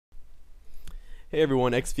Hey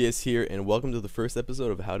everyone, XVS here, and welcome to the first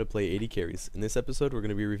episode of How to Play AD Carries. In this episode, we're going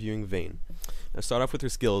to be reviewing Vayne. Now, start off with her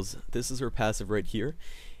skills. This is her passive right here.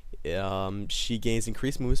 She gains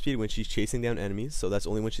increased movement speed when she's chasing down enemies, so that's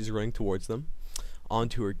only when she's running towards them. On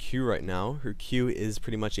to her Q right now. Her Q is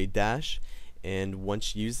pretty much a dash, and once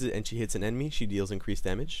she uses it and she hits an enemy, she deals increased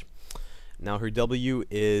damage. Now, her W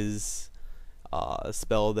is a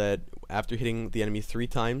spell that after hitting the enemy 3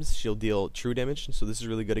 times, she'll deal true damage, so this is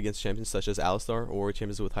really good against champions such as Alistar or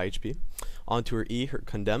champions with high HP. On to her E, her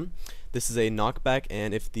Condemn. This is a knockback,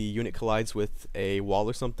 and if the unit collides with a wall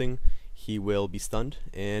or something, he will be stunned.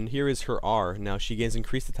 And here is her R. Now she gains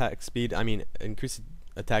increased attack speed, increased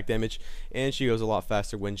attack damage, and she goes a lot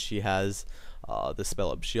faster when she has the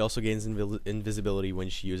spell up. She also gains invisibility when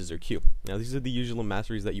she uses her Q. Now these are the usual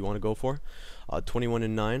masteries that you want to go for. 21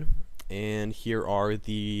 and 9. And here are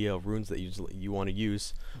the runes that you want to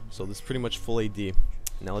use. So this is pretty much full AD.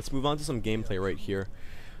 Now let's move on to some gameplay right here.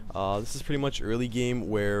 This is pretty much early game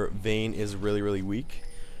where Vayne is really weak.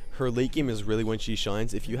 Her late game is really when she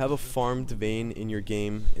shines. If you have a farmed Vayne in your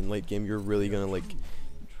game, in late game, you're really gonna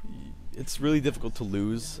it's really difficult to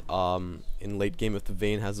lose in late game if the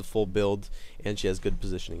Vayne has a full build and she has good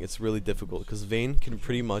positioning. It's really difficult because Vayne can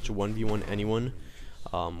pretty much 1v1 anyone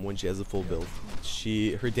when she has a full build.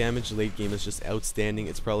 Her damage late game is just outstanding.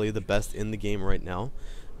 It's probably the best in the game right now.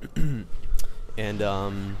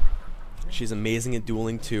 And she's amazing at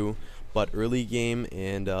dueling too, but early game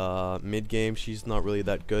and mid game she's not really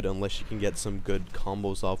that good unless she can get some good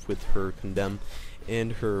combos off with her Condemn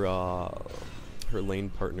and her lane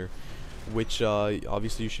partner, which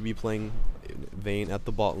obviously you should be playing Vayne at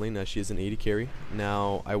the bot lane as she is an AD carry.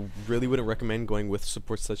 Now I really wouldn't recommend going with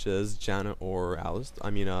supports such as Janna or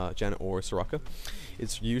Janna or Soraka.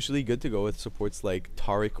 It's usually good to go with supports like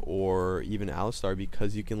Taric or even Alistar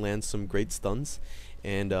because you can land some great stuns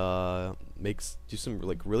and do some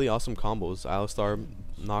really awesome combos. Alistar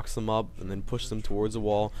knocks them up and then push them towards a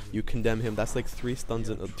wall. You condemn him. That's like 2 stuns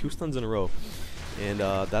in a row. And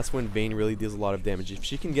that's when Vayne really deals a lot of damage. If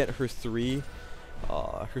she can get her three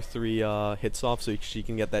hits off so she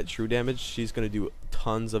can get that true damage, she's going to do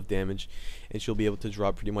tons of damage and she'll be able to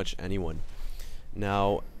drop pretty much anyone.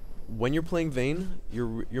 Now when you're playing Vayne,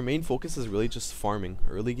 your main focus is really just farming.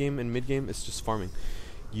 Early game and mid game it's just farming.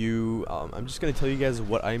 I'm just going to tell you guys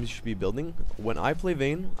what items you should be building. When I play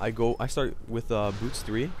Vayne, I start with boots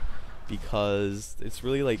 3 because it's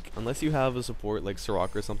really unless you have a support like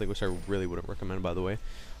Soraka or something, which I really wouldn't recommend by the way,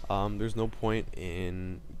 there's no point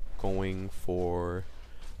in going for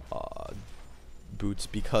boots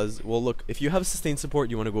because, well, look, if you have sustained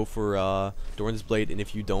support you want to go for Dorans Blade, and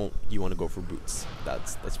if you don't, you want to go for boots.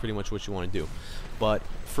 That's pretty much what you want to do. But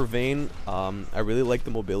for Vayne, I really like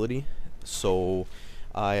the mobility, so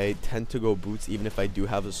I tend to go boots even if I do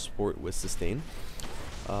have a support with sustain.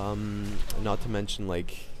 Not to mention,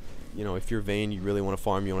 if you're Vayne, you really want to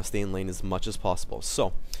farm, you want to stay in lane as much as possible.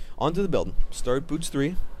 So onto the build. Start boots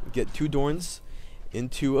 3, get 2 Dorans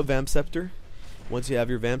into a Vamp Scepter. Once you have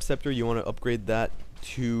your Vamp Scepter, you want to upgrade that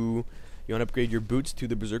to, you want to upgrade your boots to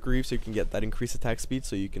the Berserker Greaves so you can get that increased attack speed,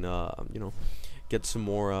 so you can get some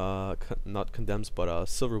more not condemns but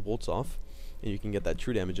silver bolts off, and you can get that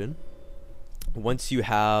true damage in. Once you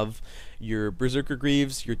have your Berserker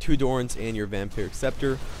Greaves, your 2 Dorans, and your Vampiric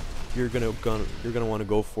Scepter, you're gonna want to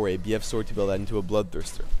go for a BF sword to build that into a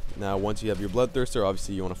Bloodthirster. Now once you have your Bloodthirster,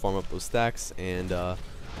 obviously you want to farm up those stacks, and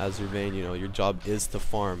as your Vayne, your job is to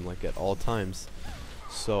farm at all times.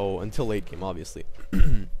 So until late game, obviously.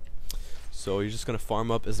 So you're just gonna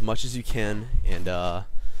farm up as much as you can, and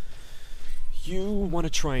you want to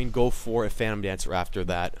try and go for a Phantom Dancer after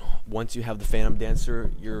that. Once you have the Phantom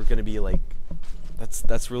Dancer, you're gonna be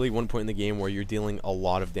that's really one point in the game where you're dealing a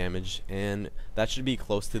lot of damage, and that should be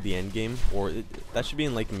close to the end game, or that should be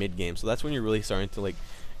in mid game. So that's when you're really starting to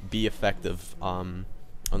be effective.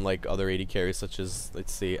 Unlike other AD carries such as,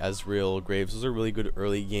 let's say, Ezreal, Greaves, those are really good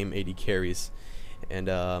early game AD carries. And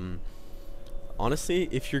honestly,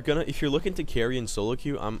 if you're looking to carry in solo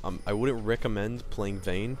queue, I wouldn't recommend playing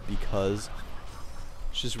Vayne because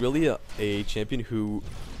she's really a champion who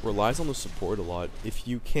relies on the support a lot. If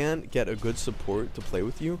you can't get a good support to play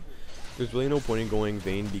with you, there's really no point in going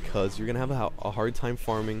Vayne because you're gonna have a hard time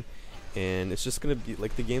farming, and it's just gonna be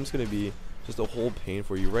the game's gonna be just a whole pain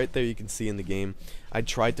for you. Right there you can see in the game, I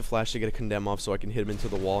tried to flash to get a condemn off so I can hit him into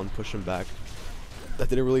the wall and push him back. That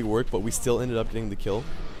didn't really work, but we still ended up getting the kill.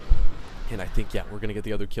 And I think, yeah, we're going to get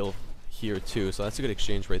the other kill here too, so that's a good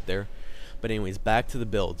exchange right there. But anyways, back to the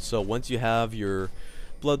build. So once you have your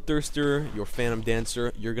Bloodthirster, your Phantom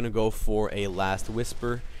Dancer, you're going to go for a Last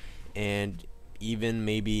Whisper and even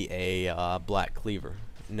maybe a Black Cleaver.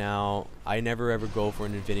 Now, I never ever go for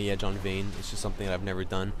an Infinity Edge on Vayne. It's just something that I've never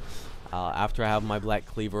done. After I have my Black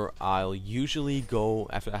Cleaver, I'll usually go,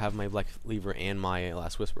 after I have my Black Cleaver and my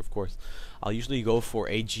Last Whisper, of course, I'll usually go for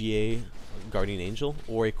a GA Guardian Angel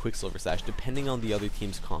or a Quicksilver Sash, depending on the other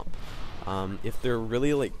team's comp. If they're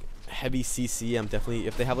really like heavy CC, I'm definitely,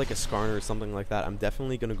 if they have like a Skarner or something like that, I'm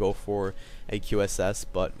definitely going to go for a QSS,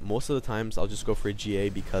 but most of the times I'll just go for a GA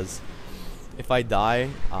because if I die,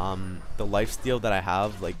 the lifesteal that I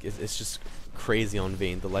have, like, it's just crazy on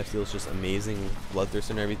Vayne. The lifesteal is just amazing, Bloodthirster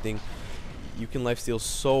and everything. You can lifesteal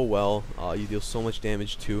so well, you deal so much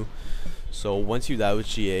damage too. So once you die with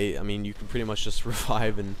GA, I mean, you can pretty much just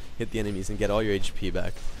revive and hit the enemies and get all your HP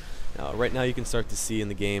back. Right now you can start to see in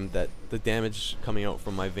the game that the damage coming out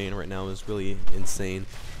from my Vayne right now is really insane.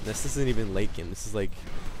 And this isn't even late game. This is like,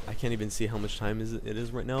 I can't even see how much time it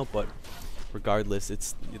is right now, but regardless,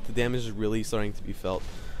 the damage is really starting to be felt.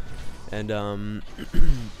 And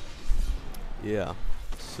yeah,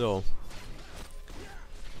 so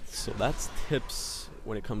that's tips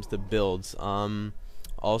when it comes to builds.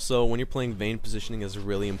 Also, when you're playing Vayne, positioning is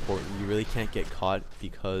really important. You really can't get caught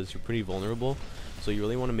because you're pretty vulnerable. So you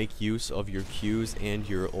really want to make use of your Qs and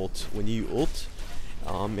your ult. When you ult,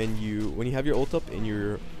 when you have your ult up and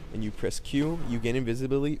you press Q, you gain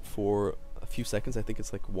invisibility for a few seconds. I think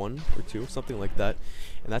it's like 1 or 2, something like that.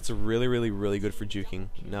 And that's really good for juking.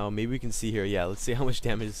 Now maybe we can see here. Yeah, let's see how much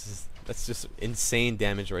damage this is. That's just insane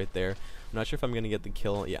damage right there. I'm not sure if I'm going to get the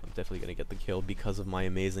kill. Yeah, I'm definitely going to get the kill because of my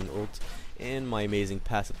amazing ult and my amazing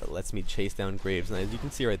passive that lets me chase down Greaves. And as you can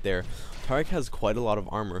see right there, Tarek has quite a lot of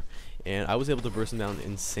armor, and I was able to burst him down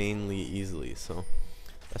insanely easily. So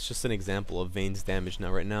that's just an example of Vayne's damage.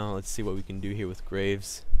 Now right now, let's see what we can do here with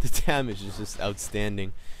Greaves. The damage is just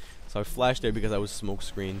outstanding. So I flashed there because I was smoke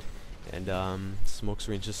screened, and smoke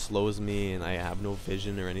screen just slows me, and I have no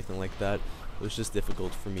vision or anything like that. It was just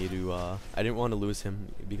difficult for me to, I didn't want to lose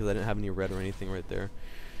him because I didn't have any red or anything right there.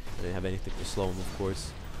 I didn't have anything to slow him, of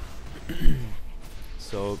course.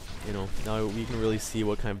 So, you know, now we can really see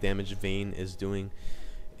what kind of damage Vayne is doing.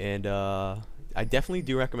 And I definitely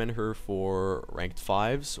do recommend her for ranked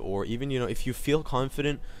 5s, or even, you know, if you feel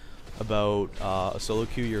confident about a solo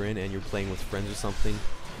queue you're in and you're playing with friends or something,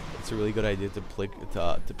 it's a really good idea to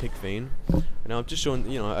pick Vayne. Now I'm just showing,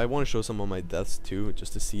 you know, I want to show some of my deaths too,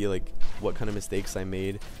 just to see like what kind of mistakes I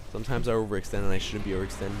made. Sometimes I overextend and I shouldn't be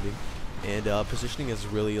overextending. And positioning is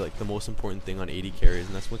really like the most important thing on AD carries,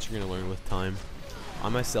 and that's what you're gonna learn with time.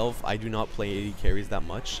 On myself, I do not play AD carries that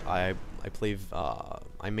much. I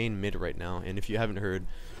main mid right now, and if you haven't heard,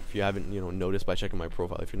 if you haven't, you know, noticed by checking my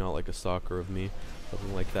profile, if you're not like a stalker of me,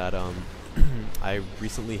 something like that, I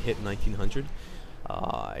recently hit 1900.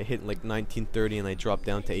 I hit like 1930 and I dropped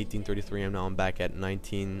down to 1833, and now I'm back at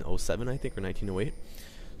 1907, I think, or 1908.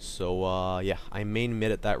 So yeah, I main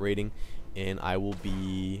mid at that rating, and I will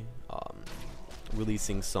be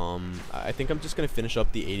releasing some, I think I'm just going to finish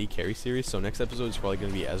up the AD carry series. So next episode is probably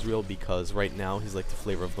going to be Xvslol, because right now he's like the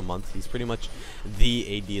flavor of the month. He's pretty much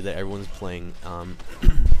the AD that everyone's playing.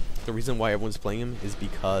 The reason why everyone's playing him is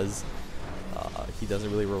because he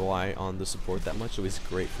doesn't really rely on the support that much, so he's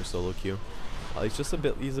great for solo queue. He's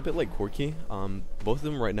a bit like Quirky. Both of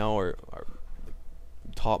them right now are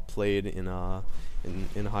top played in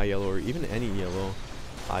high yellow, or even any yellow.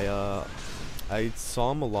 I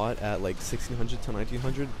saw him a lot at like 1600 to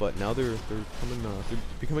 1900, but now they're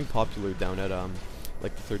becoming popular down at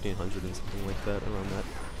like the 1300 and something like that, around that.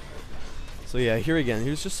 So yeah,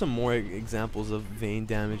 here's just some more examples of Vayne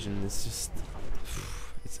damage, and it's just,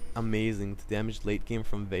 it's amazing. The damage late game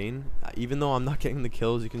from Vayne. Even though I'm not getting the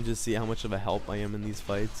kills, you can just see how much of a help I am in these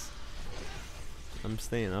fights. I'm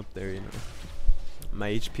staying up there, you know.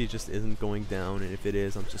 My HP just isn't going down, and if it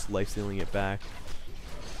is, I'm just lifestealing it back.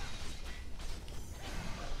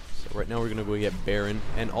 So right now we're gonna go get Baron.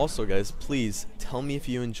 And also, guys, please tell me if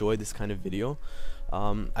you enjoy this kind of video.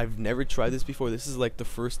 I've never tried this before. This is like the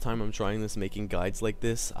first time I'm trying this, making guides like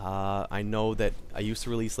this. I know that I used to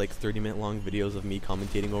release like 30-minute long videos of me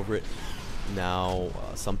commentating over it. Now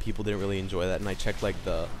some people didn't really enjoy that, and I checked like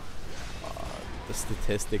the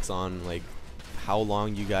statistics on like how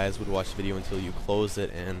long you guys would watch the video until you close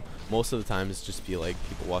it, and most of the time it's just be like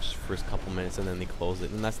people watch the first couple minutes and then they close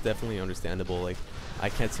it, and that's definitely understandable. Like, I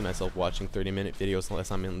can't see myself watching 30-minute videos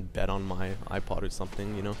unless I'm in bed on my iPod or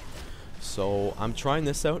something, you know. So I'm trying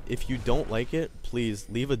this out. If you don't like it, please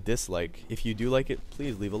leave a dislike. If you do like it,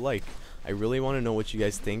 please leave a like. I really want to know what you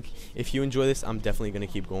guys think. If you enjoy this, I'm definitely going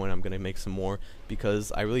to keep going. I'm going to make some more,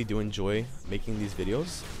 because I really do enjoy making these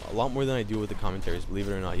videos a lot more than I do with the commentaries, believe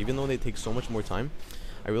it or not. Even though they take so much more time,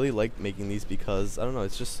 I really like making these because, I don't know,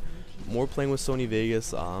 it's just more playing with Sony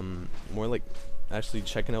Vegas, more like actually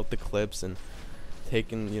checking out the clips and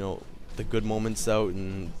taking, the good moments out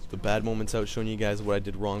and the bad moments out, showing you guys what I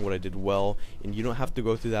did wrong, what I did well, and you don't have to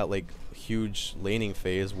go through that like huge laning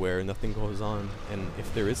phase where nothing goes on. And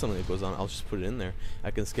if there is something that goes on, I'll just put it in there.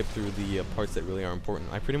 I can skip through the parts that really are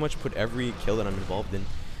important. I pretty much put every kill that I'm involved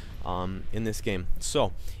in this game.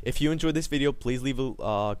 So if you enjoyed this video, please leave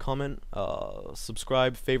a comment,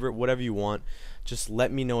 subscribe, favorite, whatever you want. Just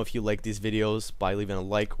let me know if you like these videos by leaving a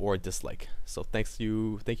like or a dislike. So thank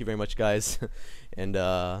you very much, guys, and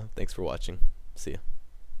thanks for watching. See ya.